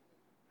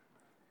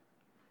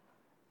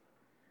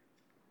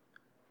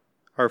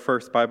Our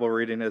first Bible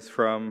reading is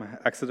from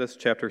Exodus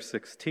chapter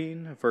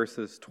 16,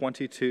 verses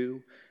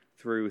 22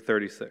 through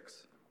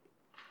 36.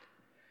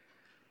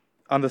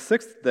 On the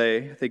sixth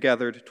day, they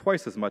gathered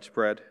twice as much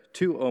bread,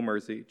 2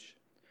 omers each.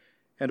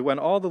 And when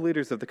all the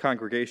leaders of the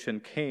congregation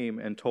came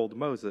and told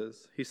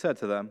Moses, he said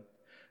to them,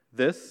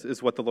 "This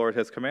is what the Lord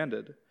has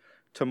commanded.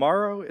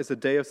 Tomorrow is a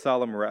day of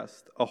solemn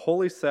rest, a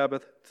holy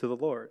Sabbath to the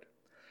Lord.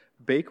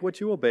 Bake what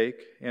you will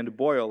bake, and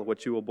boil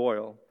what you will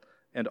boil,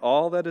 and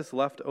all that is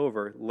left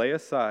over lay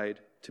aside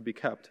to be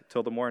kept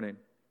till the morning."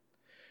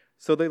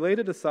 So they laid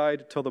it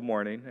aside till the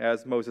morning,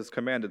 as Moses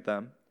commanded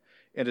them,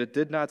 and it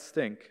did not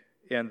stink,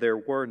 and there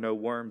were no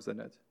worms in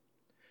it.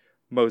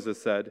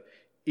 Moses said,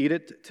 "Eat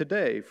it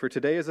today, for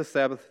today is a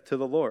Sabbath to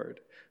the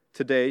Lord.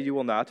 Today you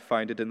will not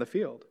find it in the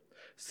field.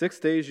 6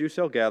 days you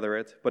shall gather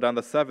it, but on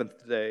the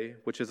seventh day,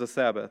 which is a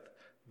Sabbath,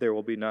 there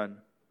will be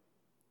none."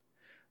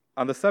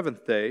 On the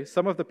seventh day,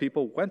 some of the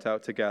people went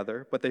out to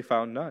gather, but they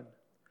found none.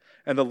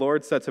 And the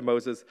Lord said to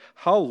Moses,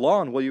 "How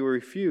long will you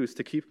refuse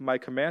to keep my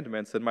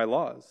commandments and my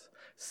laws?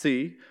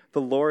 See,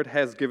 the Lord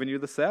has given you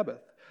the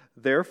Sabbath.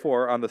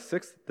 Therefore, on the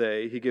sixth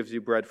day, he gives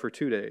you bread for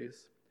 2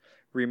 days.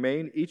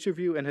 Remain each of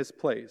you in his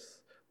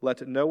place.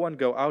 Let no one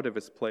go out of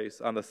his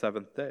place on the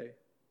seventh day."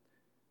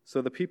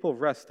 So the people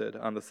rested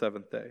on the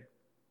seventh day.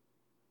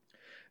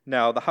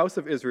 Now the house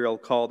of Israel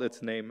called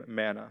its name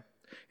manna.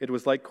 It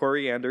was like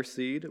coriander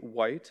seed,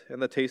 white,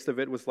 and the taste of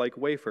it was like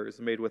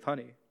wafers made with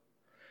honey.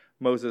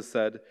 Moses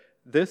said,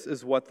 "This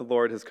is what the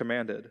Lord has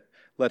commanded.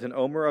 Let an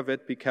omer of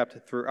it be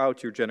kept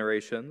throughout your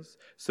generations,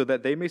 so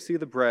that they may see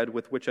the bread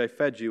with which I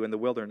fed you in the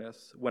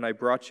wilderness, when I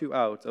brought you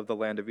out of the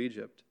land of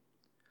Egypt."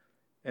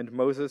 And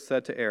Moses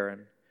said to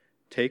Aaron,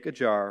 "Take a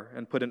jar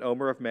and put an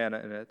omer of manna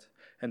in it,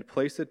 and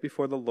place it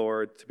before the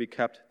Lord to be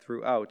kept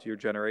throughout your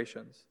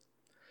generations."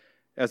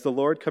 As the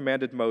Lord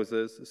commanded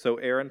Moses, so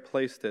Aaron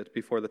placed it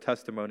before the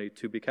testimony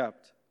to be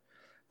kept.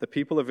 The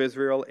people of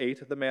Israel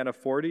ate the manna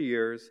 40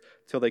 years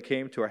till they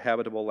came to a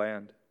habitable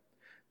land.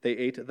 They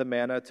ate the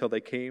manna till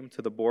they came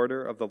to the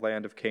border of the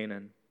land of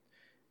Canaan.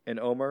 An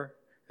omer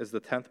is the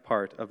 10th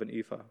part of an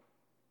ephah.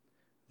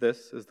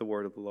 This is the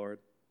word of the Lord.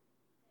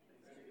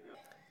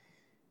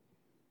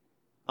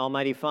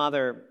 Almighty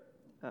Father,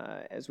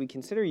 as we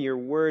consider your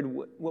word,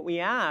 what we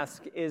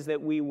ask is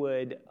that we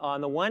would,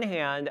 on the one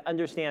hand,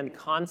 understand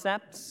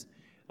concepts.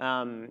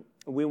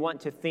 We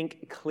want to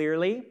think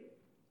clearly,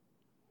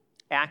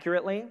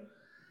 accurately.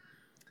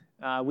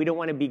 We don't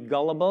want to be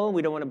gullible.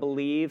 We don't want to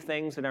believe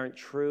things that aren't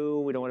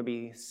true. We don't want to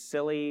be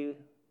silly.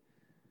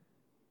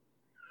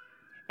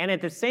 And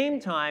at the same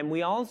time,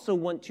 we also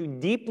want to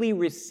deeply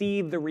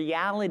receive the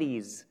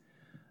realities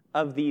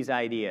of these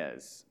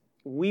ideas.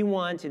 We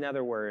want, in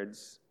other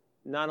words,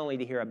 not only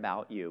to hear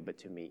about you, but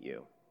to meet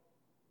you.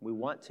 We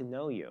want to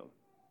know you.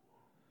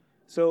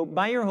 So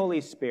by your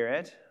Holy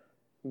Spirit,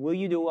 will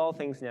you do all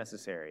things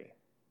necessary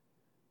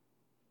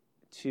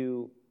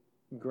to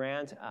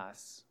grant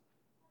us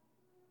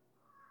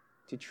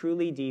to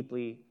truly,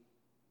 deeply,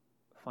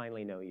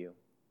 finally know you,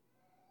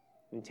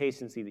 and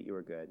taste and see that you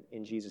are good.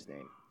 In Jesus'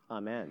 name,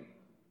 amen.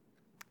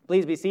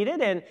 Please be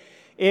seated, and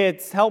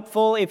it's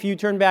helpful if you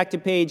turn back to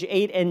page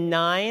 8 and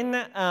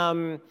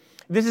 9.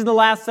 This is the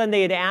last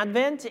Sunday at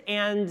Advent,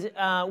 and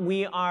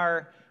we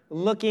are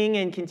looking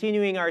and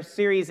continuing our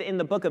series in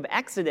the book of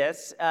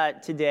Exodus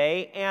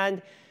today.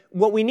 And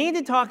what we need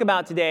to talk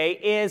about today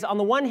is, on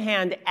the one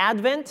hand,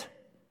 Advent,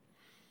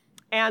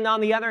 and on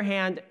the other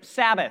hand,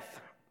 Sabbath.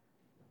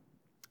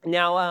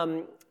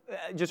 Now,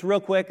 just real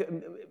quick,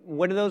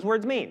 what do those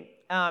words mean?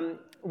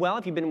 Well,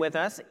 if you've been with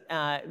us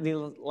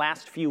the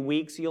last few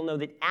weeks, you'll know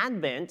that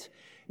Advent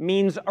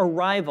means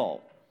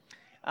arrival.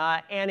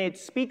 And it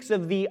speaks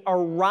of the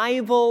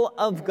arrival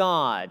of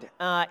God.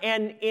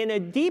 And in a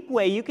deep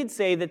way, you could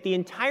say that the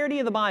entirety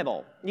of the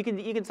Bible, you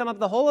could sum up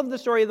the whole of the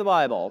story of the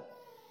Bible,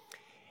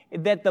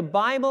 that the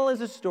Bible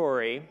is a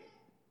story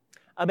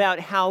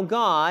about how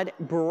God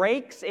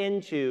breaks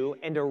into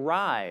and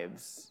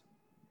arrives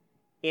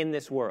in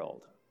this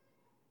world.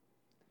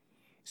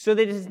 So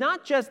that it is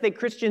not just that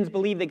Christians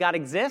believe that God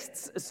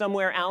exists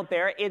somewhere out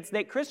there, it's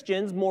that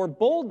Christians more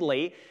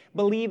boldly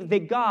believe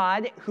that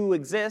God, who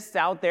exists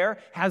out there,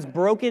 has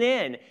broken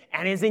in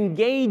and has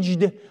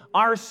engaged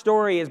our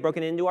story, has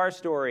broken into our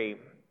story,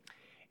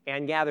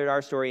 and gathered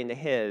our story into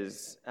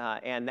his.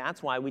 And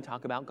that's why we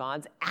talk about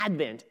God's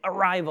Advent,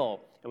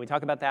 arrival. And we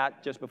talk about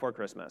that just before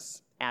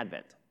Christmas,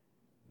 Advent.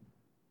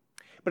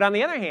 But on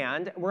the other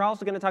hand, we're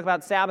also going to talk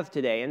about Sabbath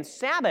today. And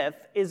Sabbath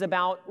is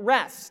about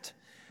rest.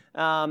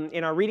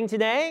 In our reading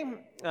today,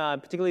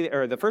 particularly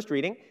the first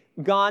reading,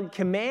 God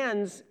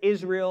commands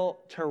Israel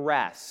to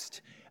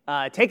rest.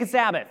 Take a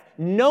Sabbath,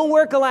 no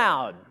work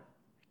allowed,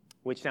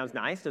 which sounds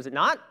nice, does it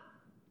not?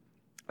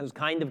 It was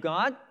kind of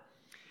God.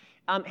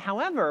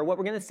 However, what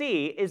we're going to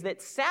see is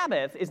that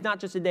Sabbath is not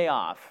just a day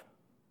off.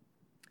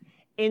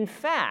 In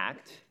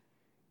fact,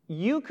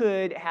 you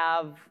could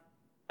have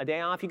a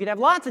day off, you could have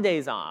lots of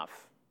days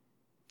off.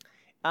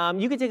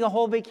 You could take a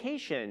whole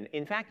vacation.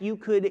 In fact, you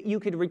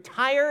could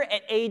retire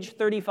at age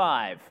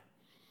 35.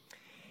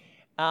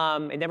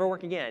 and never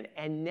work again.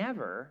 And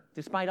never,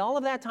 despite all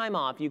of that time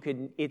off,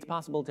 it's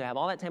possible to have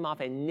all that time off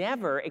and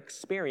never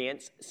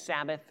experience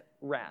Sabbath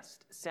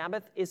rest.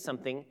 Sabbath is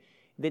something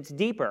that's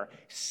deeper.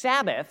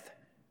 Sabbath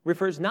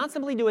refers not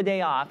simply to a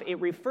day off, it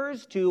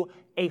refers to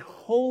a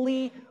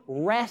holy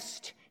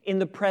rest in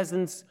the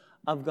presence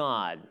of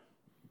God.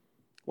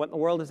 What in the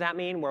world does that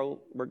mean? Well,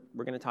 we're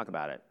going to talk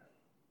about it.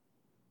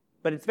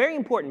 But it's very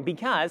important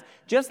because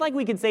just like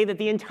we could say that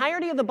the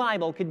entirety of the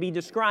Bible could be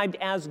described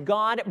as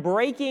God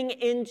breaking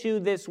into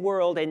this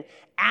world and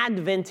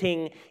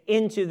adventing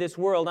into this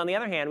world, on the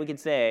other hand, we could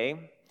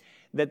say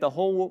that the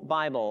whole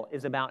Bible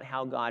is about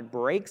how God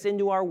breaks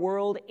into our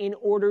world in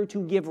order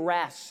to give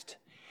rest,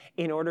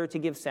 in order to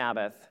give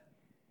Sabbath,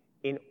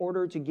 in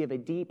order to give a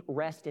deep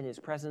rest in his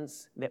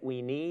presence that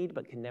we need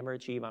but can never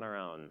achieve on our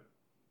own.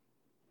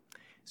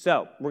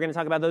 So, we're going to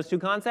talk about those two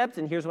concepts,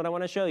 and here's what I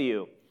want to show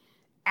you.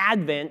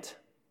 Advent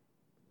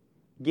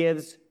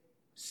gives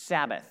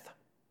Sabbath.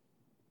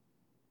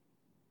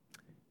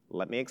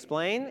 Let me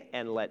explain,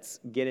 and let's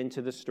get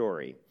into the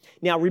story.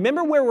 Now,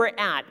 remember where we're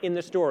at in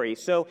the story.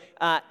 So,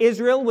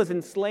 Israel was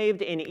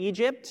enslaved in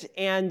Egypt,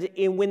 and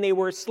when they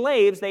were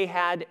slaves, they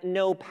had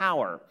no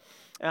power.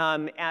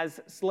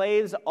 As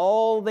slaves,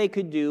 all they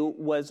could do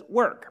was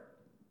work.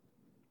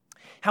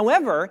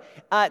 However,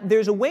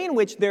 there's a way in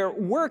which their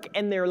work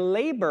and their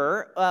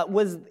labor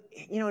was,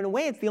 in a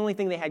way, it's the only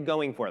thing they had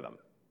going for them.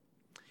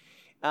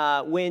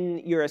 When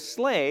you're a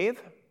slave,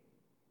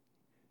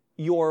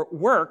 your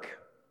work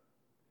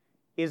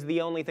is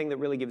the only thing that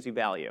really gives you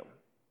value.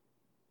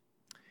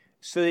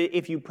 So that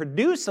if you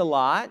produce a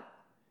lot,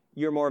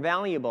 you're more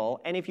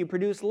valuable, and if you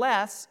produce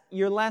less,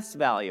 you're less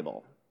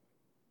valuable.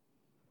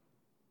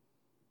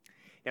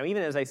 Now,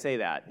 even as I say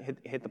that,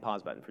 hit the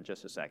pause button for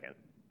just a second.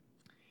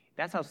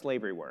 That's how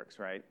slavery works,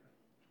 right?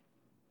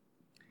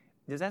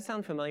 Does that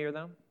sound familiar,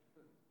 though?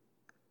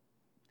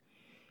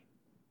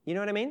 You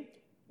know what I mean?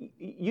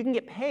 You can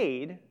get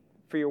paid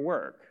for your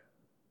work.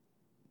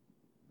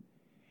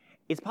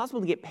 It's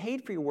possible to get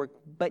paid for your work,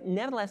 but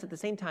nevertheless, at the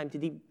same time, to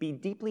be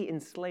deeply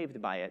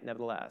enslaved by it,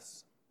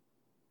 nevertheless.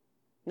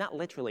 Not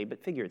literally,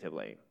 but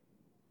figuratively.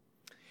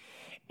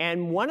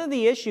 And one of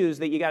the issues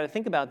that you got to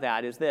think about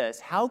that is this: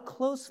 how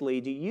closely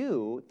do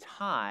you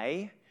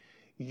tie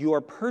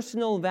your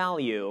personal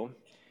value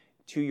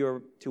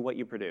to what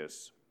you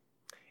produce?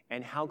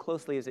 And how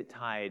closely is it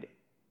tied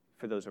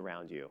for those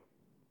around you?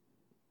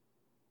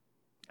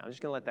 I'm just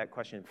going to let that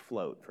question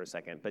float for a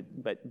second,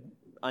 but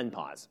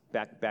unpause.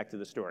 Back to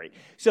the story.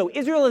 So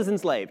Israel is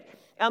enslaved.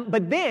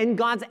 But then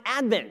God's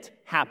advent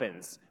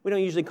happens. We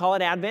don't usually call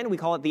it Advent. We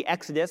call it the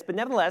Exodus. But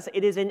nevertheless,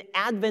 it is an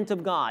advent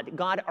of God.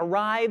 God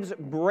arrives,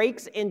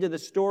 breaks into the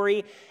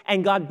story,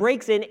 and God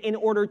breaks in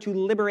order to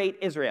liberate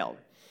Israel.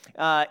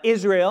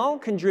 Israel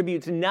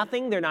contributes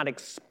nothing. They're not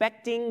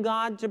expecting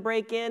God to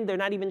break in. They're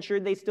not even sure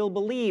they still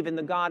believe in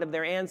the God of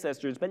their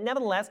ancestors. But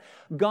nevertheless,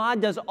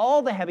 God does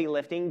all the heavy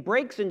lifting,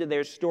 breaks into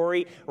their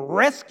story,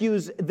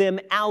 rescues them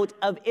out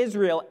of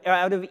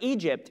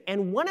Egypt.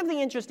 And one of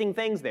the interesting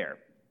things there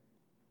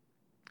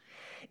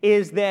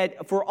is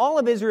that for all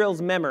of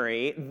Israel's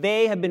memory,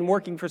 they have been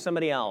working for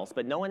somebody else,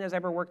 but no one has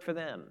ever worked for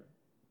them.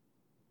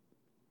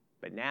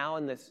 But now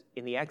in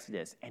the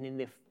Exodus and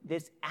in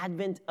this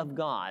advent of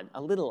God,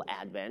 a little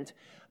advent,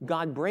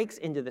 God breaks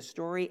into the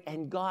story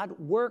and God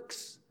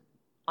works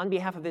on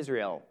behalf of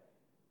Israel.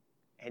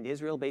 And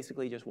Israel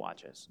basically just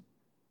watches.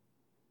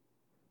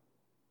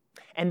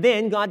 And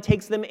then God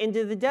takes them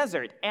into the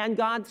desert, and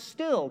God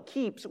still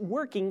keeps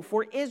working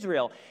for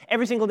Israel.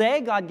 Every single day,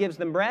 God gives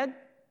them bread,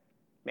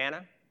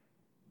 manna.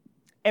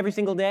 Every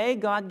single day,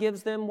 God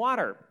gives them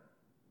water.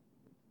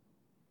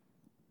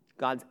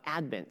 God's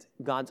advent,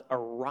 God's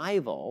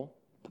arrival.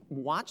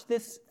 Watch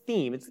this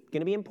theme. It's going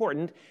to be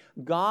important.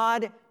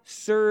 God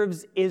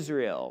serves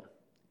Israel,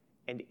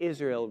 and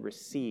Israel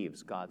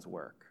receives God's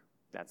work.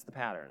 That's the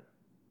pattern.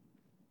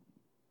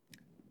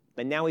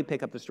 But now we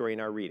pick up the story in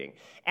our reading.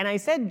 And I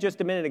said just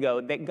a minute ago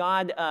that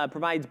God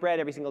provides bread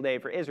every single day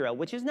for Israel,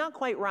 which is not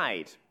quite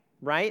right?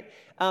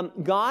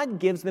 God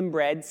gives them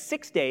bread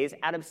 6 days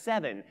out of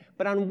 7.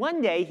 But on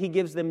one day, he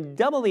gives them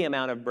double the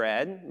amount of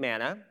bread,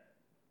 manna,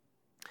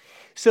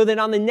 so that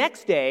on the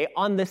next day,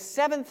 on the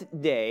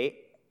 7th day,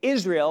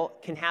 Israel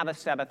can have a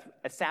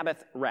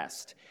Sabbath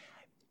rest.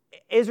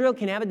 Israel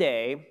can have a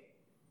day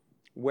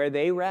where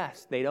they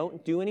rest. They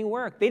don't do any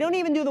work. They don't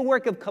even do the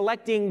work of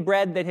collecting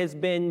bread that has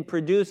been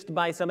produced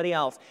by somebody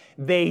else.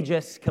 They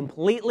just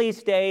completely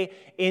stay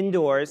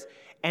indoors.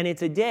 And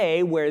it's a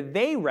day where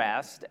they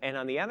rest, and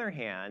on the other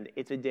hand,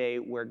 it's a day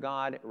where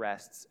God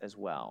rests as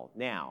well.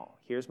 Now,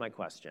 here's my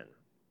question.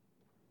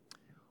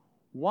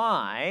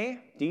 Why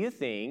do you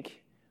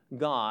think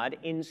God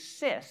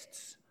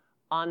insists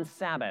on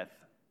Sabbath?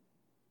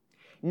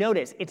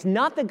 Notice, it's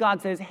not that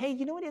God says, hey,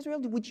 you know what, Israel,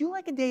 would you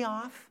like a day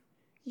off?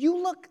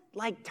 You look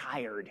like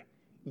tired.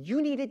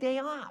 You need a day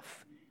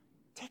off.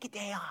 Take a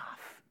day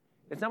off.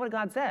 That's not what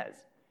God says.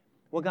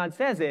 What God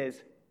says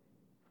is,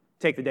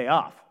 take the day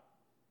off.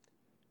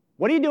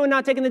 What are you doing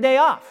not taking the day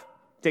off?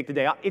 Take the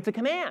day off. It's a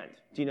command.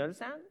 Do you notice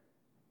that?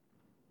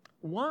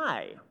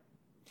 Why?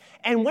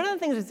 And one of the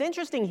things that's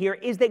interesting here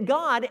is that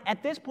God,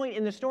 at this point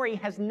in the story,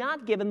 has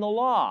not given the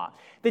law.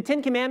 The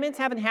Ten Commandments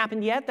haven't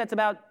happened yet. That's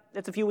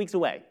a few weeks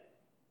away.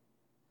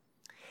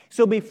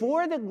 So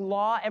before the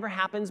law ever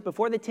happens,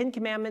 before the Ten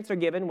Commandments are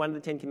given, one of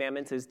the Ten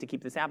Commandments is to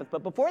keep the Sabbath,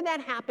 but before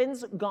that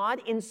happens, God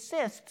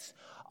insists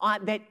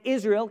that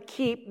Israel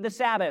keep the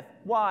Sabbath.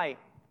 Why?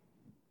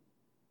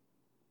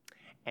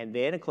 And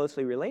then a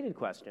closely related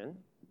question,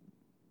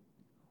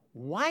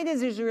 why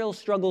does Israel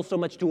struggle so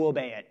much to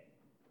obey it?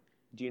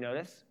 Do you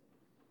notice?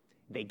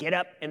 They get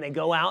up and they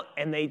go out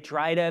and they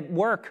try to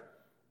work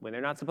when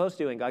they're not supposed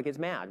to, and God gets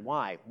mad.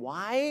 Why?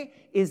 Why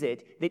is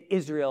it that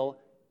Israel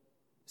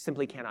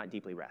simply cannot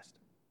deeply rest?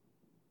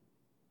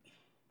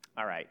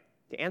 All right,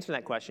 to answer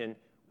that question,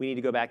 we need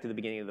to go back to the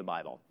beginning of the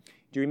Bible.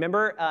 Do you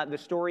remember the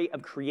story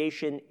of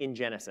creation in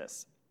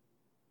Genesis?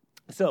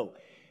 So,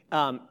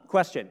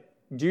 question,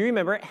 do you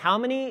remember how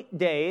many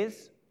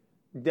days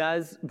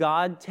does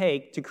God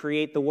take to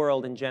create the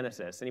world in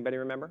Genesis? Anybody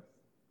remember?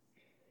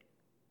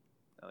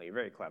 Oh, you're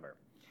very clever.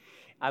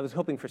 I was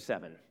hoping for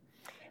 7.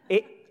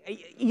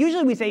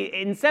 Usually we say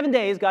in 7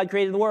 days God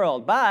created the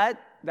world, but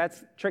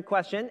that's a trick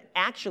question.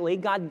 Actually,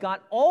 God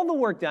got all the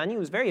work done. He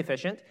was very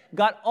efficient.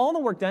 Got all the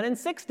work done in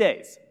 6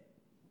 days.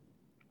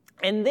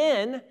 And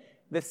then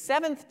the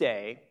 7th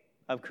day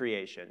of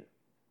creation,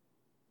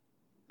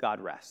 God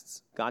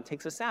rests. God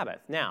takes a Sabbath.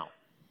 Now,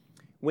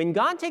 when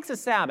God takes a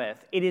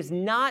Sabbath, it is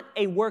not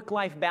a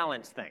work-life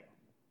balance thing.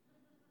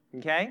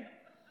 Okay?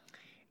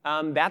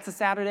 That's a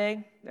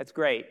Saturday. That's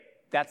great.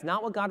 That's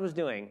not what God was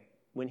doing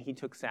when he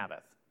took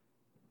Sabbath.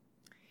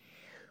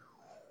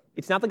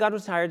 It's not that God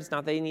was tired. It's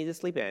not that he needed to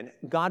sleep in.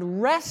 God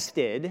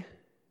rested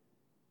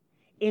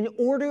in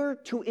order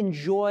to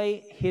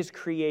enjoy his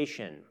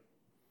creation.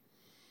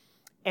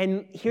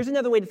 And here's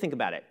another way to think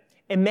about it.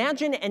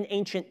 Imagine an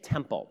ancient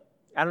temple.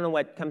 I don't know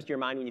what comes to your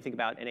mind when you think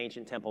about an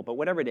ancient temple, but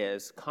whatever it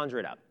is, conjure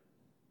it up.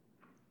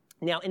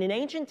 Now, in an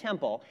ancient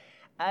temple,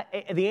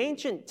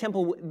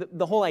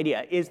 the whole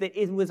idea is that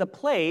it was a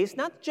place,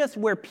 not just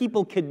where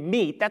people could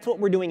meet, that's what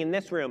we're doing in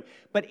this room,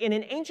 but in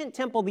an ancient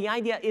temple, the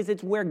idea is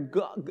it's where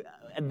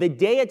the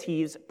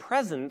deity's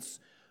presence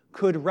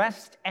could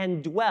rest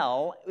and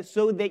dwell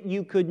so that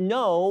you could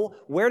know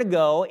where to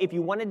go if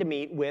you wanted to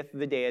meet with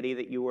the deity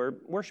that you were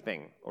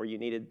worshiping or you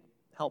needed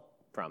help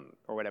from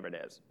or whatever it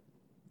is.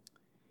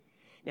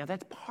 Now,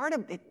 that's part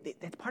of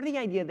the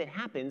idea that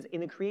happens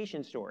in the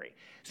creation story.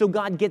 So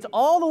God gets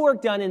all the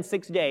work done in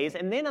 6 days,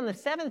 and then on the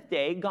 7th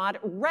day, God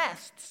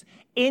rests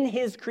in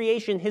his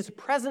creation. His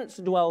presence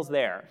dwells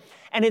there.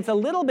 And it's a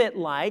little bit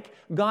like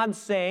God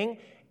saying,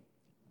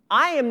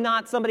 I am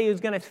not somebody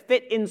who's going to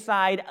fit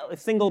inside a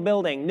single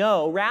building.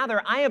 No,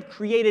 rather, I have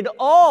created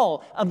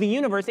all of the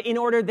universe in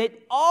order that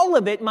all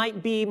of it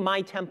might be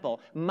my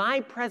temple. My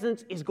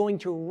presence is going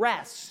to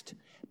rest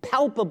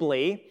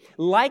palpably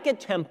like a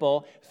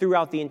temple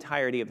throughout the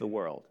entirety of the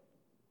world.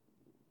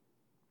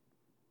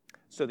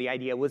 So the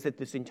idea was that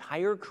this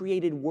entire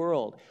created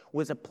world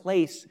was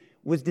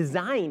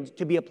designed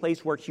to be a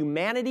place where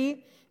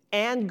humanity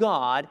and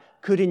God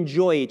could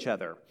enjoy each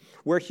other,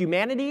 where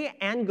humanity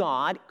and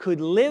God could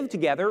live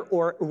together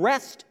or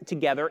rest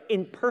together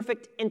in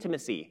perfect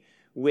intimacy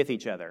with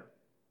each other.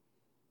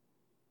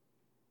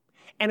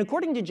 And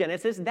according to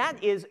Genesis,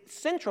 that is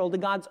central to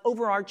God's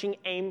overarching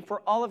aim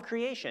for all of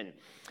creation.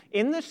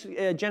 In this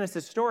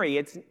Genesis story,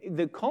 it's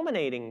the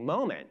culminating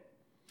moment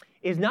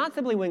is not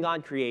simply when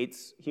God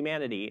creates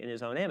humanity in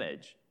his own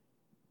image.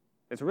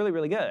 It's really,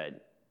 really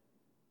good.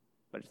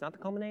 But it's not the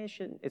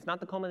culmination. It's not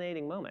the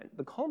culminating moment.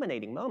 The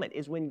culminating moment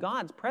is when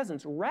God's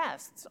presence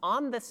rests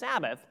on the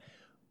Sabbath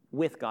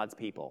with God's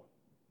people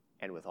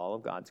and with all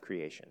of God's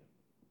creation.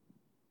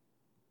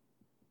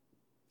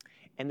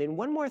 And then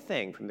one more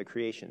thing from the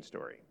creation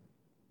story.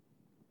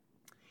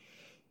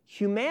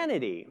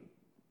 Humanity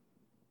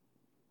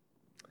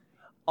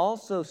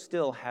also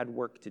still had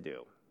work to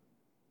do.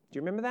 Do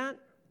you remember that?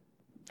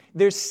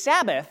 There's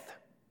Sabbath,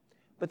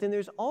 but then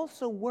there's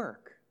also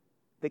work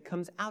that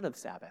comes out of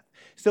Sabbath.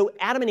 So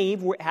Adam and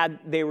Eve were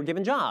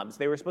given jobs.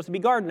 They were supposed to be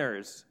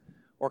gardeners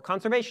or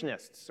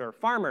conservationists or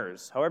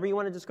farmers, however you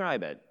want to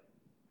describe it.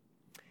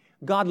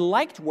 God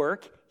liked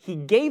work. He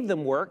gave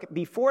them work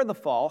before the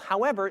fall.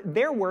 However,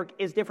 their work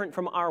is different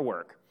from our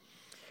work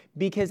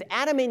because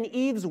Adam and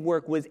Eve's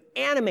work was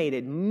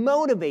animated,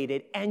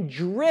 motivated, and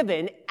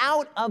driven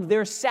out of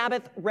their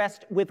Sabbath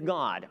rest with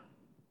God.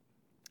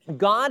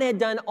 God had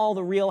done all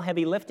the real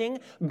heavy lifting.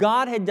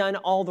 God had done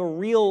all the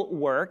real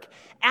work.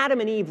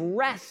 Adam and Eve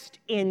rest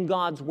in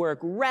God's work,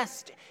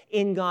 rest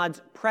in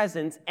God's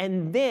presence,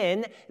 and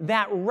then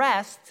that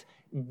rest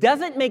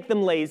doesn't make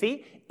them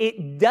lazy.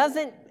 It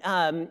doesn't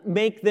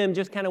make them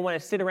just kind of want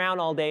to sit around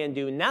all day and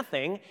do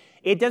nothing.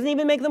 It doesn't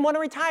even make them want to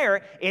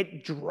retire.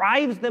 It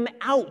drives them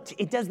out.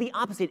 It does the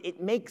opposite.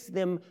 It makes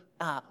them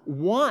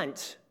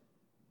want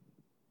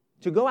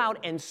to go out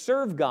and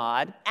serve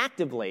God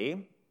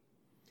actively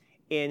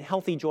in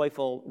healthy,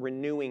 joyful,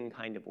 renewing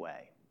kind of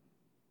way.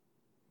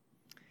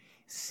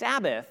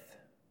 Sabbath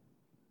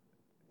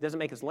doesn't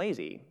make us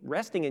lazy.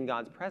 Resting in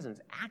God's presence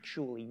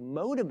actually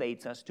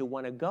motivates us to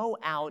want to go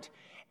out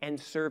and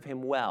serve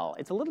him well.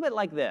 It's a little bit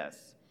like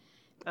this.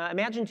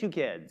 Imagine two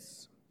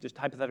kids, just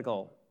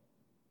hypothetical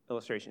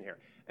illustration here.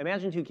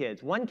 Imagine two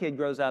kids. One kid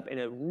grows up in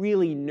a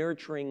really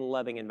nurturing,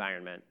 loving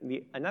environment.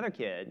 Another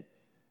kid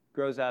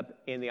grows up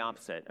in the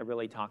opposite, a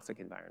really toxic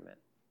environment.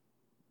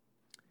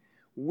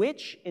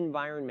 Which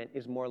environment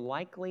is more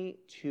likely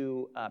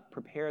to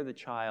prepare the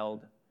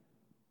child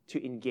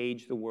to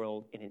engage the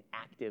world in an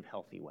active,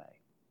 healthy way?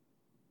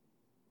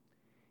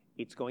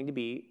 It's going to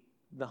be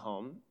the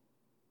home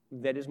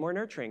that is more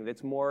nurturing,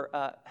 that's more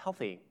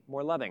healthy,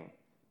 more loving.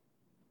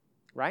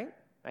 Right?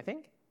 I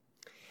think?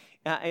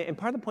 And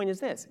part of the point is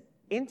this.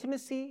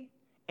 Intimacy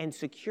and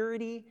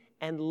security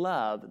and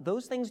love,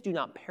 those things do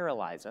not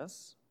paralyze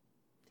us.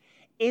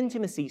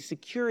 Intimacy,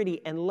 security,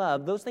 and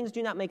love, those things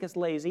do not make us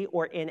lazy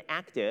or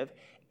inactive.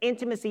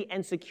 Intimacy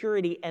and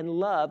security and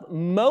love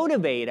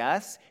motivate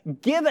us,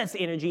 give us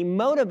energy,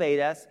 motivate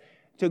us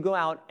to go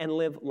out and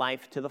live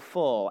life to the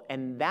full.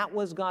 And that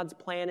was God's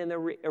plan in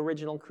the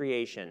original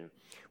creation.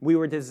 We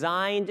were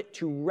designed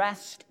to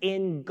rest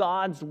in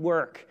God's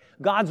work.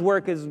 God's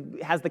work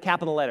has the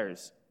capital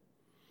letters.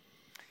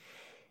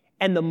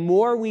 And the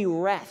more we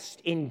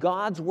rest in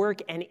God's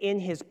work and in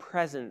his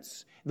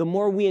presence, the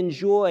more we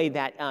enjoy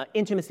that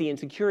intimacy and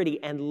security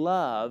and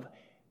love,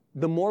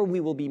 the more we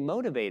will be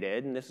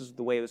motivated, and this is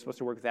the way it was supposed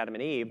to work with Adam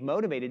and Eve,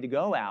 motivated to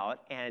go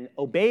out and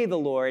obey the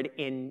Lord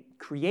in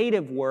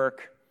creative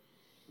work,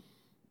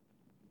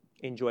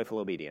 in joyful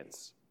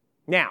obedience.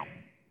 Now,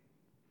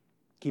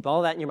 keep all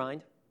of that in your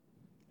mind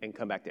and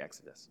come back to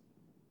Exodus.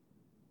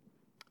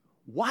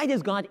 Why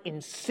does God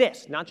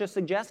insist, not just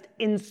suggest,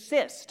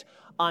 insist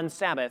on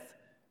Sabbath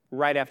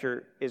right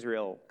after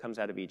Israel comes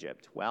out of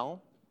Egypt?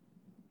 Well,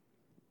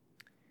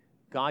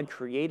 God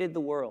created the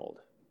world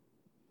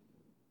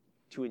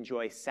to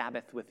enjoy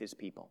Sabbath with his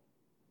people.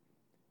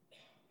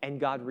 And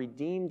God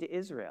redeemed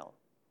Israel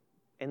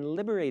and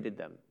liberated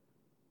them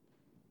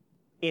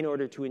in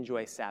order to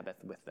enjoy Sabbath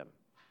with them.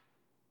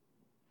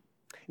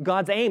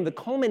 God's aim, the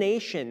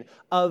culmination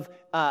of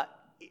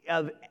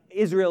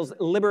Israel's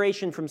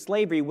liberation from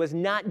slavery, was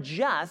not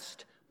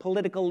just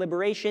political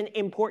liberation,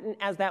 important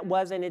as that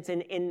was, and it's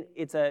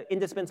an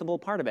indispensable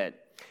part of it.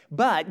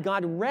 But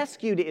God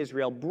rescued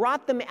Israel,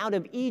 brought them out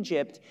of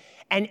Egypt,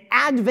 and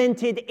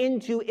advented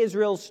into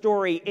Israel's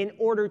story in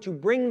order to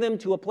bring them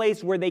to a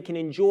place where they can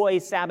enjoy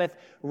Sabbath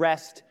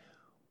rest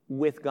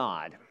with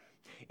God.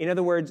 In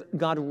other words,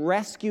 God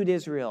rescued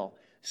Israel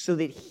so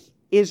that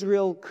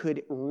Israel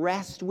could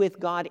rest with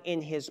God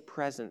in his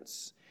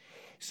presence,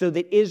 so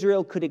that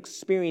Israel could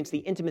experience the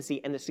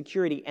intimacy and the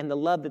security and the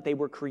love that they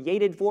were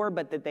created for,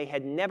 but that they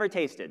had never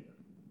tasted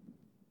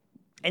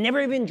and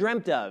never even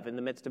dreamt of in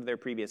the midst of their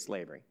previous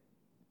slavery.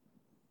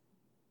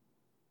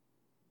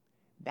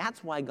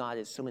 That's why God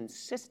is so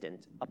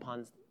insistent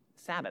upon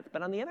Sabbath.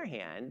 But on the other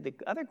hand, the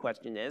other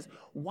question is,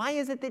 why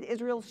is it that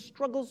Israel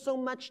struggles so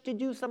much to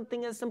do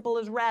something as simple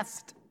as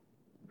rest?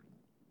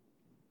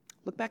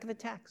 Look back at the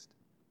text.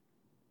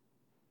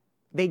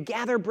 They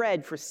gather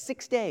bread for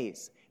 6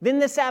 days. Then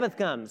the Sabbath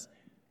comes.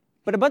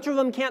 But a bunch of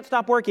them can't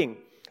stop working.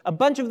 A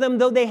bunch of them,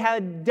 though they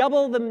had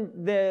double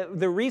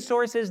the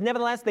resources,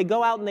 nevertheless, they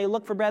go out and they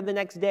look for bread the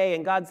next day.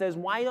 And God says,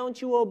 why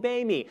don't you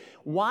obey me?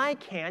 Why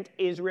can't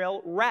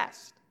Israel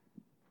rest?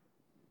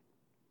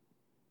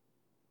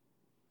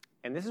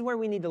 And this is where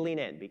we need to lean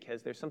in,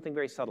 because there's something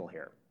very subtle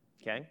here,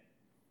 okay?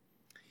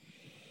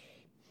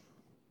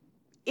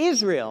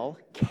 Israel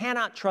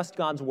cannot trust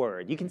God's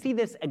word. You can see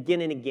this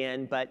again and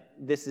again, but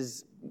this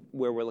is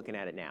where we're looking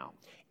at it now.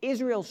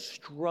 Israel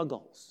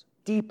struggles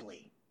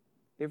deeply.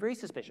 They're very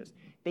suspicious.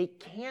 They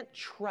can't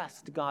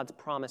trust God's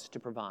promise to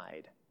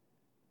provide.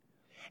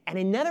 And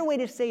another way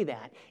to say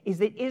that is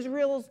that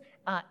Israel's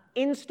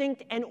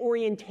instinct and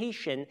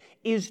orientation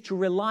is to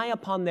rely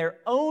upon their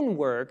own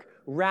work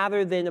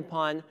rather than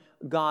upon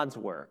God's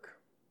work.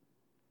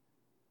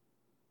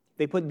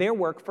 They put their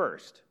work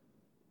first.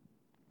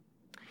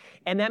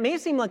 And that may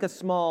seem like a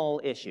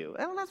small issue.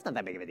 Well, that's not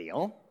that big of a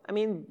deal. I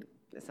mean,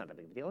 it's not that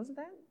big of a deal, is it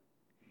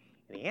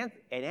that?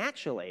 And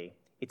actually,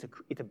 it's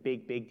a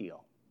big, big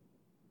deal.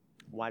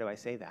 Why do I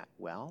say that?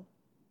 Well,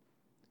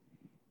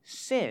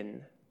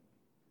 sin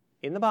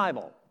in the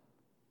Bible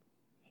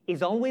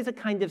is always a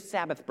kind of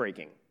Sabbath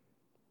breaking.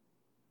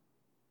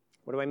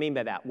 What do I mean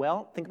by that?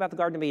 Well, think about the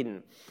Garden of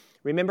Eden.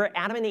 Remember,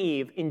 Adam and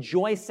Eve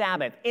enjoy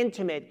Sabbath,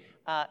 intimate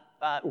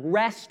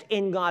rest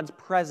in God's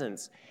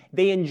presence.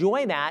 They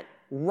enjoy that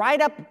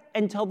right up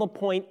until the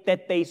point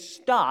that they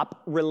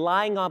stop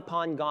relying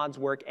upon God's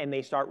work and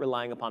they start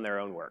relying upon their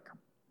own work.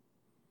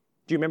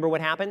 Do you remember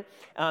what happened?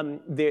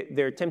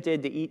 They're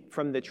tempted to eat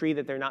from the tree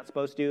that they're not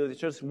supposed to. There's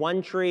just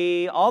one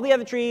tree, all the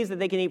other trees that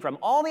they can eat from.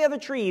 All the other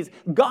trees,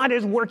 God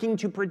is working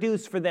to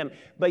produce for them.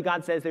 But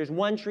God says, there's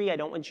one tree, I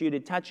don't want you to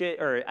touch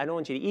it, or I don't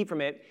want you to eat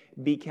from it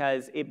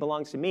because it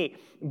belongs to me.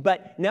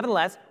 But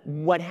nevertheless,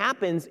 what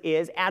happens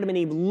is Adam and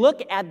Eve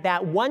look at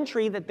that one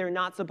tree that they're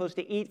not supposed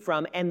to eat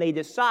from, and they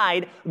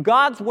decide,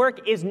 God's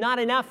work is not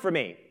enough for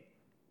me.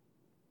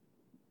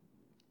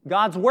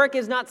 God's work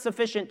is not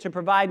sufficient to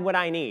provide what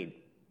I need.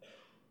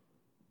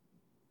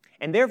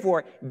 And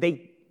therefore,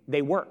 they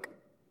work.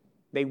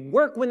 They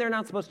work when they're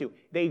not supposed to.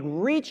 They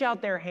reach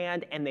out their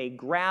hand and they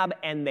grab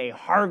and they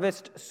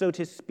harvest, so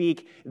to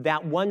speak,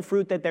 that one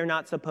fruit that they're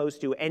not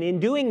supposed to. And in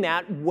doing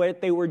that,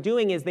 what they were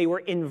doing is they were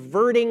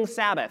inverting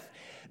Sabbath.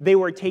 They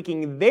were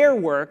taking their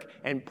work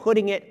and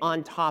putting it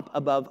on top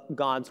above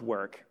God's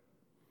work.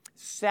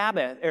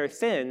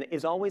 Sin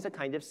is always a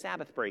kind of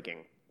Sabbath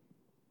breaking.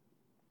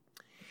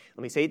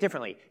 Let me say it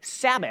differently.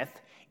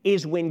 Sabbath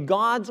is when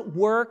God's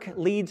work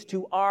leads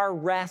to our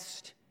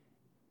rest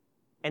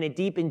and a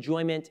deep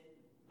enjoyment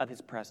of his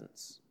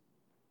presence,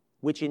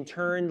 which in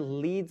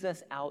turn leads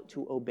us out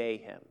to obey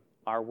him.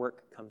 Our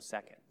work comes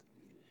second.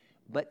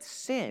 But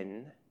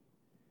sin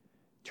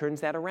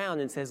turns that around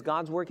and says,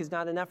 God's work is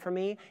not enough for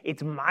me.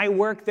 It's my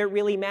work that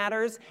really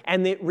matters.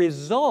 And it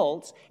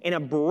results in a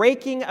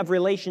breaking of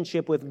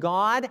relationship with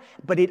God,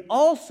 but it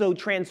also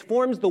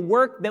transforms the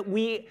work that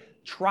we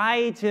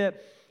try to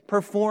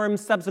perform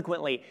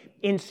subsequently.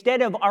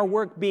 Instead of our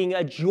work being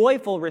a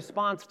joyful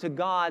response to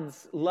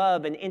God's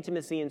love and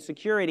intimacy and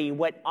security,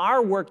 what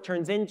our work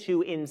turns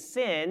into in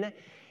sin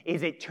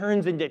is it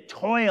turns into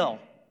toil,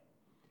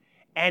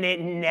 and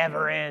it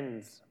never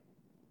ends.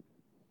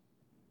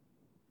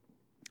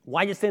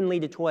 Why does sin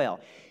lead to toil?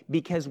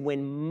 Because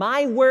when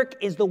my work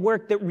is the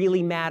work that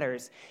really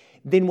matters,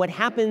 then what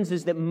happens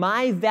is that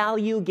my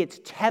value gets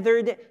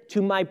tethered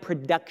to my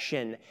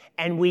production,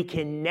 and we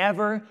can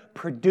never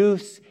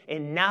produce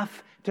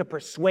enough to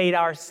persuade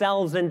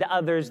ourselves and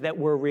others that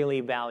we're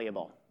really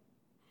valuable.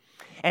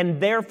 And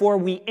therefore,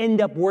 we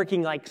end up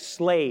working like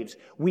slaves.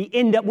 We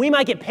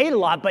might get paid a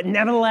lot, but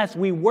nevertheless,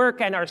 we work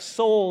and our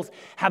souls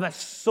have a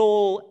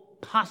soul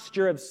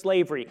posture of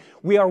slavery.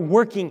 We are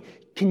working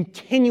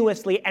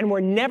continuously, and we're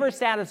never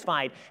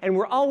satisfied. And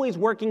we're always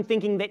working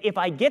thinking that if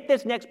I get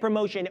this next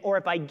promotion, or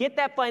if I get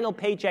that final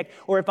paycheck,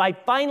 or if I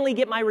finally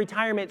get my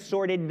retirement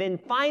sorted, then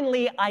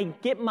finally I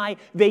get my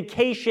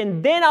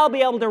vacation, then I'll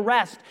be able to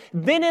rest.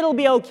 Then it'll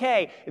be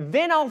okay.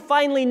 Then I'll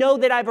finally know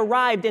that I've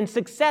arrived and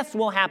success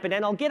will happen,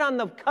 and I'll get on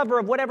the cover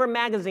of whatever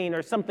magazine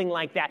or something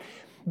like that.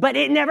 But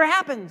it never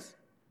happens.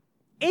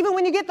 Even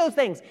when you get those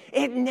things,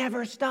 it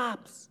never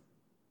stops.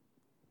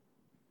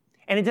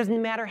 And it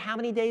doesn't matter how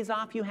many days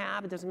off you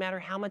have. It doesn't matter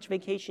how much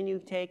vacation you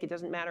take. It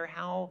doesn't matter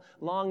how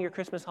long your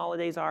Christmas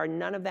holidays are.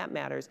 None of that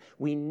matters.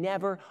 We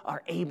never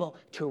are able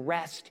to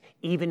rest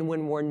even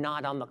when we're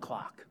not on the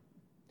clock,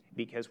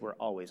 because we're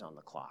always on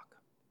the clock.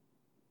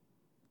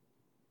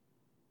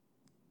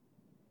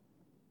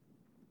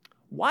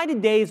 Why do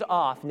days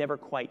off never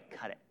quite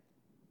cut it?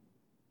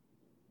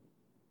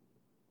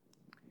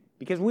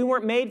 Because we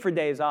weren't made for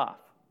days off.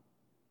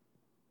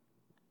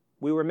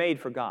 We were made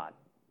for God.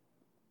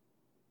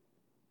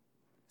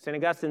 St.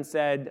 Augustine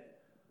said,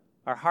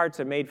 our hearts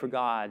are made for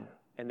God,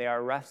 and they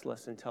are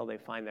restless until they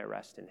find their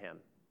rest in him.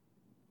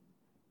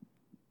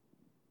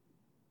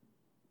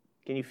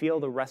 Can you feel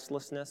the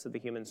restlessness of the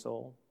human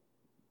soul?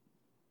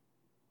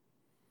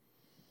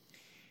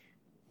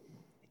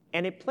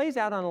 And it plays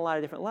out on a lot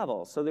of different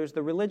levels. So there's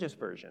the religious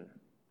version,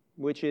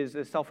 which is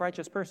a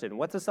self-righteous person.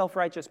 What's a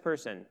self-righteous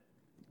person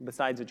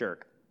besides a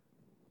jerk?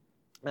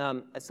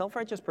 A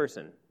self-righteous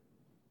person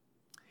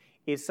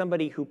is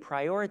somebody who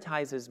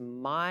prioritizes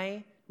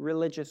my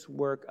religious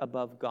work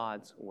above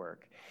God's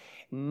work.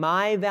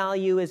 My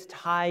value is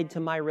tied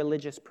to my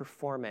religious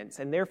performance,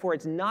 and therefore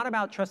it's not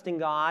about trusting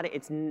God,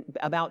 it's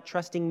about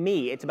trusting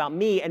me. It's about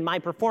me and my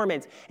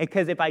performance,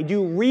 because if I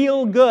do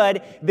real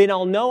good, then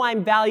I'll know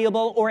I'm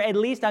valuable, or at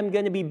least I'm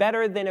going to be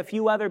better than a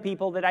few other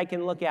people that I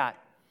can look at.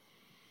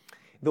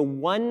 The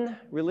one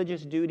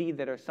religious duty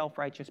that a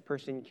self-righteous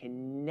person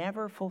can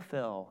never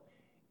fulfill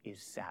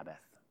is Sabbath.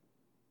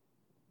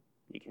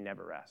 You can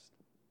never rest.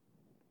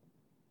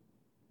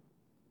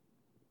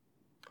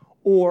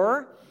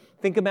 Or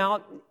think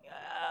about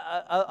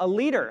a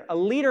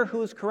leader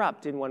who's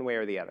corrupt in one way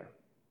or the other.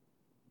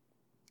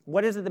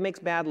 What is it that makes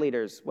bad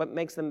leaders? What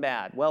makes them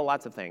bad? Well,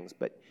 lots of things.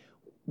 But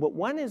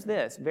one is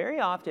this. Very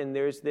often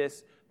there's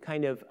this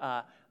kind of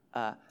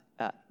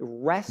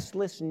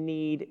restless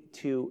need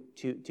to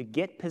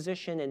get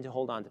position and to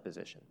hold on to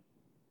position.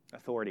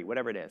 Authority,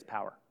 whatever it is,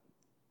 power.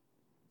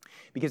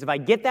 Because if I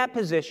get that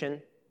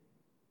position,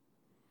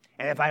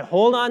 and if I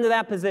hold on to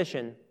that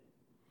position,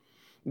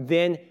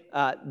 then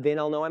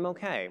I'll know I'm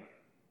okay.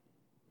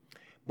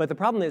 But the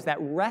problem is that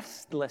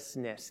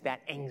restlessness,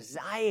 that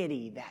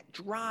anxiety, that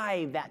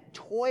drive, that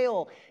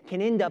toil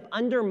can end up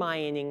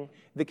undermining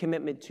the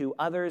commitment to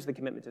others, the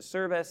commitment to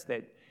service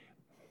that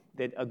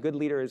a good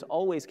leader is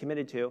always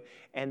committed to,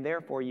 and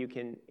therefore you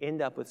can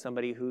end up with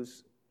somebody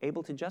who's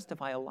able to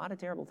justify a lot of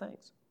terrible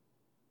things.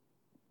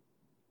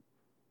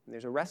 And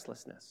there's a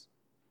restlessness.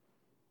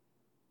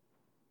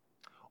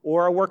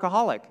 Or a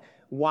workaholic.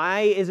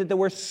 Why is it that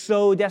we're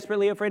so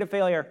desperately afraid of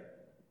failure?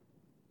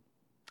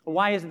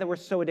 Why is it that we're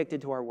so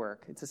addicted to our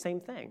work? It's the same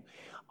thing.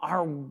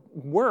 Our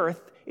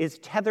worth is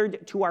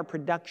tethered to our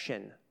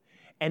production,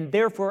 and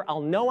therefore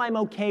I'll know I'm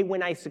okay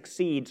when I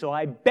succeed, so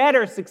I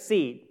better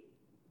succeed.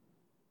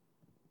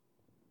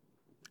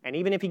 And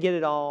even if you get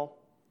it all,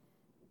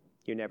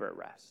 you're never at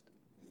rest.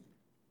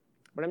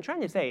 What I'm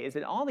trying to say is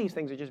that all these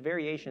things are just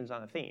variations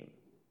on a theme.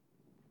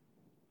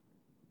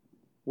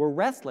 We're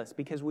restless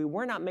because we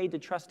were not made to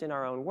trust in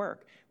our own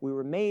work. We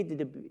were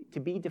made to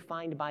be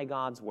defined by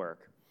God's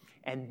work.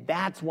 And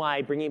that's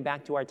why, bringing it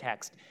back to our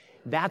text,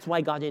 that's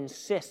why God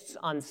insists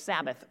on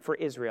Sabbath for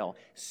Israel.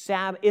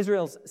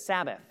 Israel's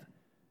Sabbath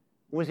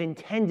was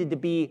intended to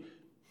be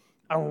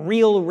a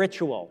real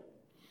ritual.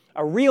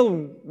 A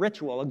real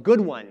ritual, a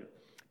good one,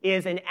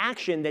 is an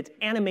action that's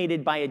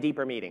animated by a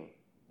deeper meaning.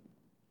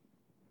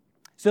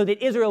 So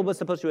that Israel was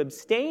supposed to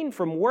abstain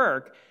from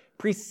work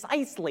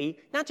precisely,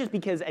 not just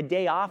because a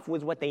day off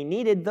was what they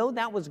needed, though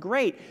that was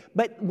great,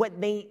 but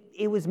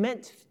it was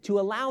meant to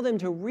allow them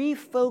to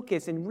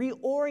refocus and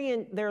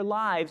reorient their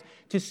lives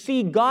to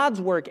see God's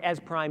work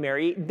as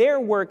primary, their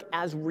work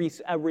as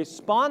a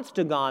response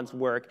to God's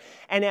work.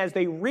 And as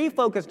they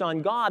refocused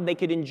on God, they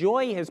could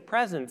enjoy His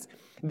presence,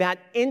 that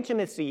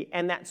intimacy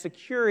and that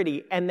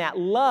security and that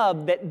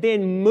love that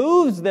then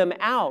moves them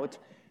out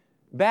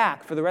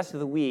back for the rest of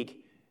the week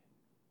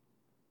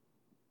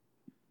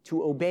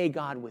to obey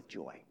God with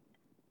joy.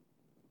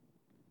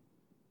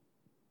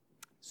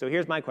 So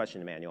here's my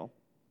question, Emmanuel.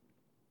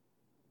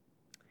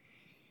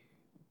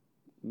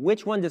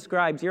 Which one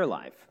describes your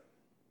life?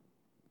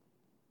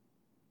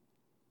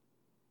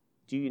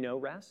 Do you know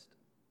rest?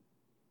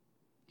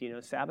 Do you know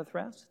Sabbath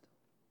rest?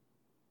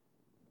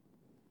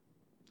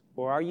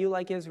 Or are you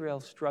like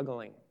Israel,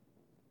 struggling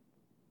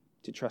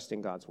to trust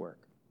in God's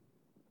work?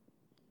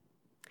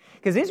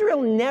 Because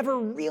Israel never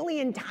really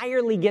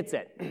entirely gets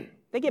it.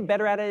 They get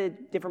better at it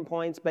at different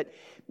points, but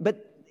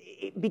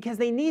because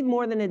they need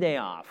more than a day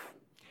off.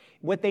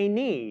 What they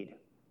need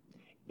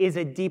is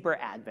a deeper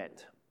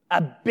Advent,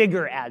 a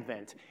bigger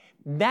Advent.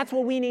 That's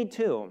what we need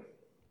too.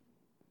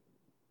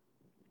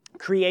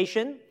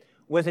 Creation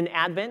was an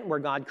Advent where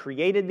God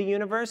created the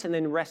universe and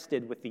then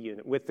rested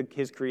with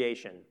His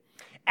creation.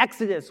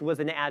 Exodus was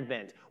an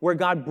Advent where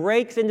God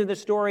breaks into the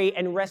story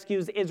and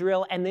rescues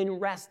Israel and then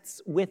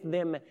rests with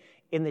them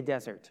in the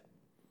desert.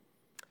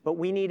 But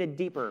we need a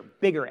deeper,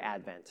 bigger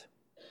Advent.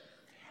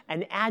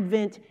 An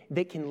Advent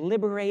that can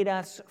liberate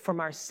us from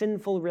our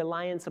sinful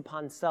reliance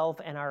upon self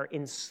and our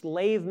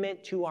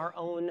enslavement to our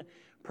own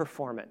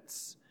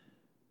performance.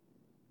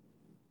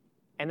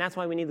 And that's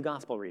why we need the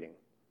gospel reading.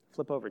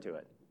 Flip over to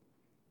it.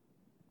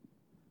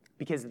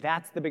 Because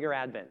that's the bigger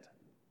Advent.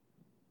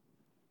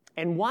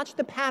 And watch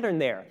the pattern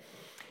there.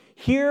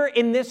 Here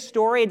in this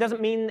story, it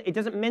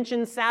doesn't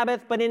mention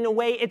Sabbath, but in a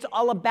way it's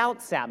all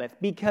about Sabbath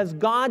because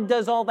God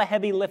does all the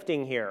heavy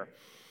lifting here.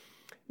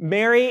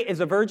 Mary is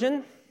a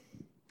virgin.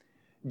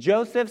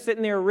 Joseph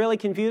sitting there really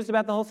confused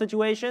about the whole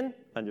situation,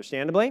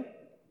 understandably.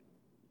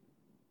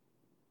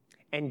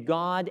 And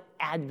God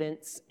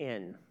advents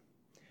in.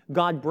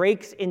 God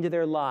breaks into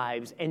their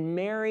lives, and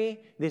Mary,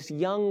 this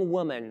young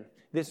woman,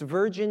 this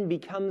virgin,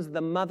 becomes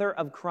the mother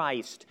of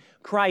Christ.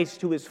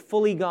 Christ, who is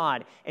fully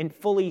God and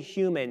fully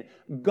human.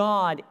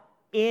 God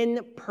in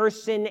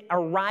person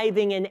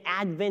arriving and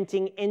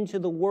adventing into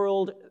the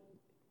world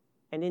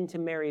and into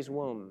Mary's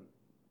womb.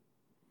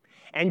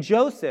 And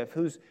Joseph,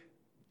 who's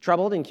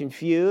troubled and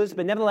confused,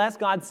 but nevertheless,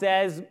 God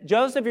says,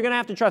 Joseph, you're going to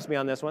have to trust me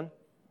on this one.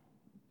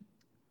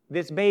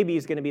 This baby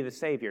is going to be the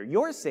Savior,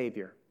 your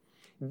Savior.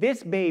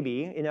 This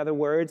baby, in other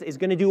words, is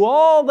going to do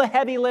all the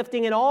heavy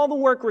lifting and all the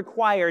work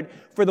required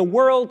for the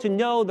world to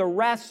know the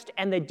rest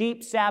and the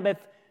deep Sabbath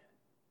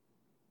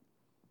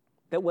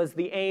that was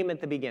the aim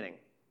at the beginning.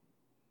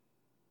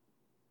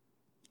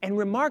 And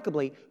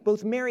remarkably,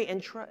 both Mary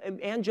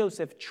and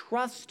Joseph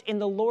trust in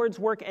the Lord's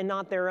work and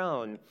not their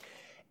own.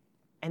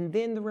 And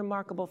then the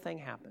remarkable thing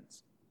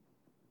happens.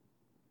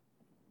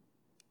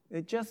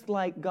 That just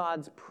like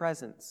God's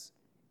presence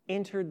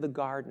entered the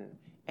garden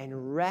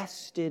and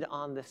rested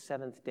on the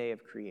seventh day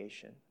of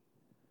creation,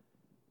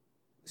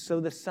 so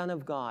the Son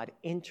of God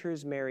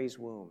enters Mary's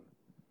womb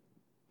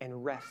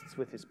and rests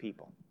with His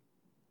people.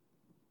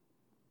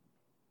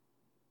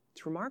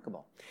 It's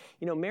remarkable.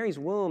 You know, Mary's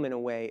womb, in a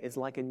way, is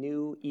like a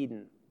new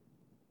Eden.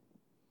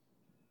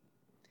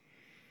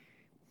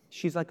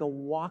 She's like a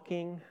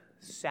walking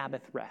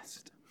Sabbath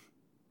rest.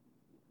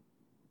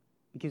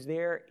 Because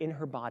there in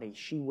her body,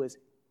 she was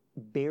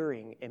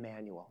bearing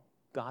Emmanuel,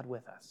 God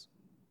with us.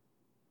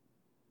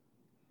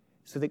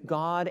 So that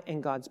God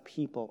and God's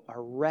people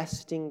are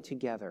resting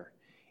together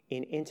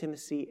in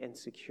intimacy and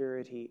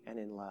security and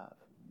in love.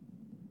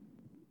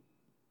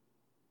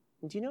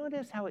 And do you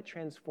notice how it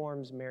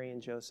transforms Mary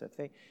and Joseph?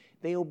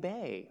 They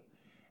obey.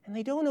 And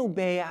they don't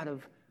obey out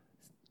of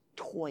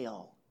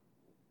toil.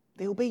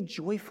 They obey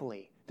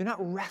joyfully. They're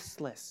not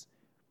restless.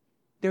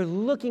 They're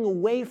looking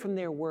away from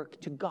their work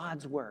to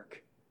God's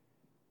work.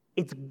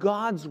 It's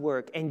God's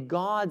work and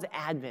God's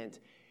advent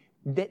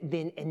that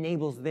then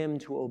enables them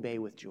to obey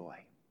with joy.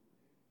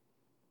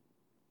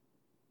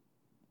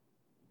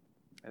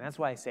 And that's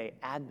why I say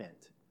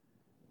Advent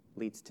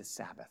leads to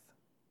Sabbath.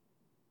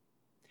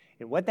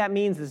 And what that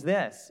means is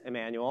this,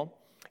 Emmanuel.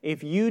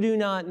 If you do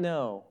not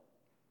know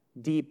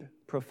deep,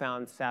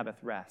 profound Sabbath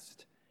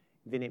rest,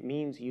 then it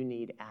means you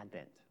need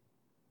Advent.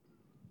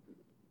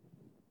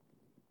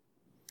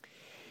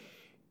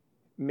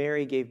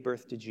 Mary gave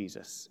birth to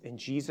Jesus, and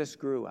Jesus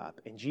grew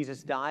up, and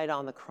Jesus died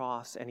on the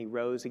cross, and he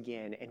rose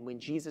again. And when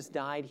Jesus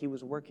died, he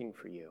was working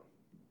for you.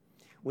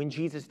 When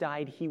Jesus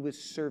died, he was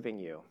serving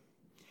you.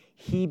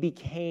 He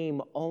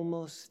became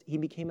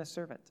a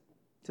servant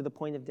to the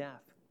point of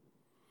death.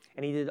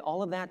 And he did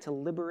all of that to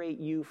liberate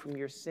you from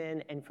your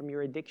sin and from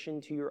your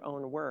addiction to your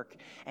own work.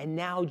 And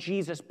now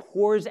Jesus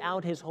pours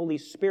out his Holy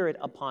Spirit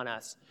upon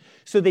us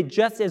so that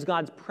just as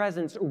God's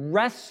presence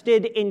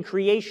rested in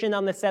creation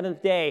on the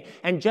seventh day,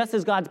 and just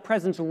as God's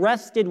presence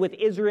rested with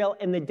Israel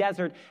in the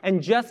desert,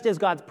 and just as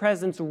God's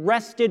presence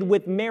rested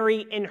with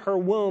Mary in her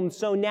womb,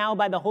 so now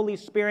by the Holy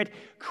Spirit,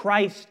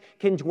 Christ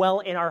can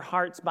dwell in our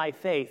hearts by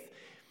faith.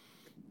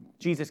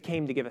 Jesus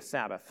came to give us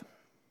Sabbath.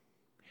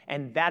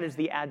 And that is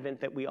the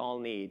Advent that we all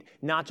need.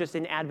 Not just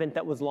an Advent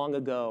that was long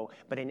ago,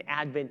 but an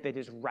Advent that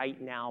is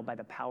right now by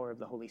the power of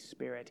the Holy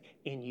Spirit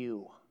in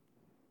you.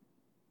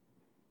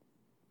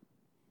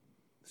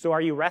 So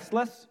are you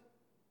restless?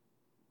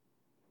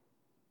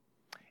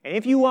 And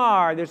if you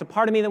are, there's a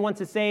part of me that wants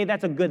to say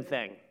that's a good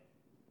thing.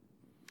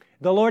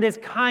 The Lord is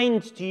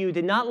kind to you,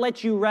 to not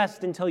let you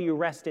rest until you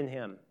rest in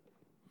him.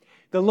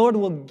 The Lord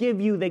will give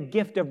you the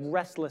gift of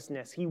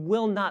restlessness. He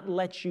will not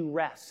let you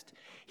rest.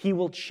 He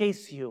will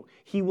chase you.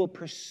 He will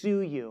pursue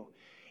you.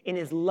 In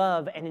his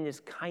love and in his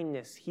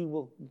kindness, he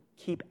will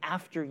keep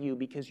after you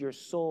because your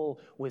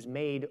soul was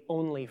made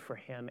only for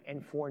him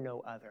and for no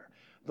other.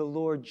 The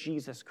Lord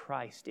Jesus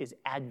Christ is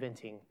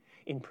adventing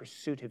in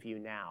pursuit of you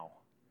now.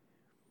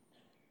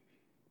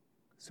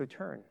 So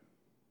turn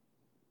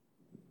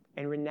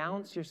and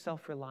renounce your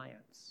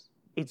self-reliance.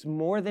 It's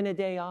more than a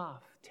day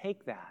off.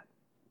 Take that.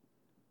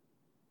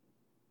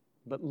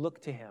 But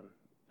look to him,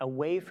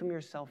 away from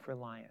your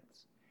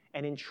self-reliance,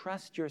 and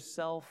entrust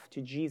yourself to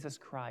Jesus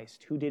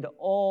Christ, who did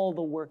all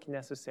the work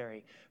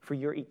necessary for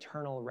your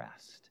eternal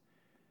rest.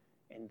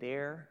 And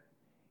there,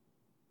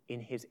 in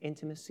his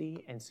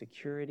intimacy and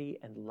security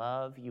and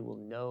love, you will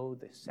know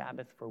the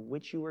Sabbath for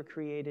which you were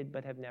created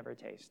but have never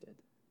tasted.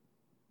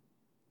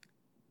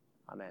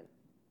 Amen.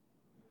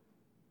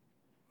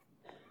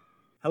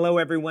 Hello,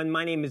 everyone.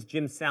 My name is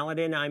Jim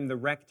Saladin. I'm the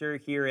rector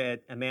here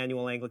at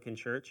Emmanuel Anglican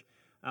Church.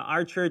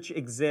 Our church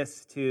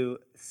exists to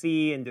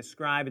see and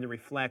describe and to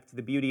reflect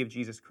the beauty of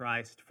Jesus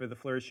Christ for the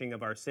flourishing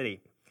of our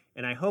city.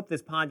 And I hope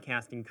this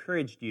podcast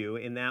encouraged you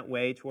in that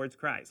way towards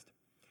Christ.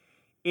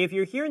 If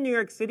you're here in New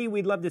York City,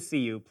 we'd love to see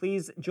you.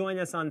 Please join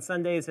us on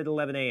Sundays at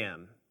 11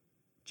 a.m.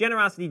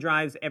 Generosity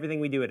drives everything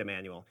we do at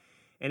Emmanuel.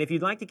 And if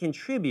you'd like to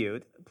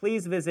contribute,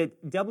 please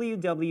visit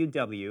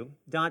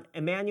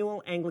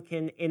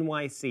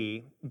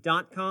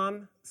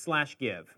www.emmanuelanglicannyc.com/give.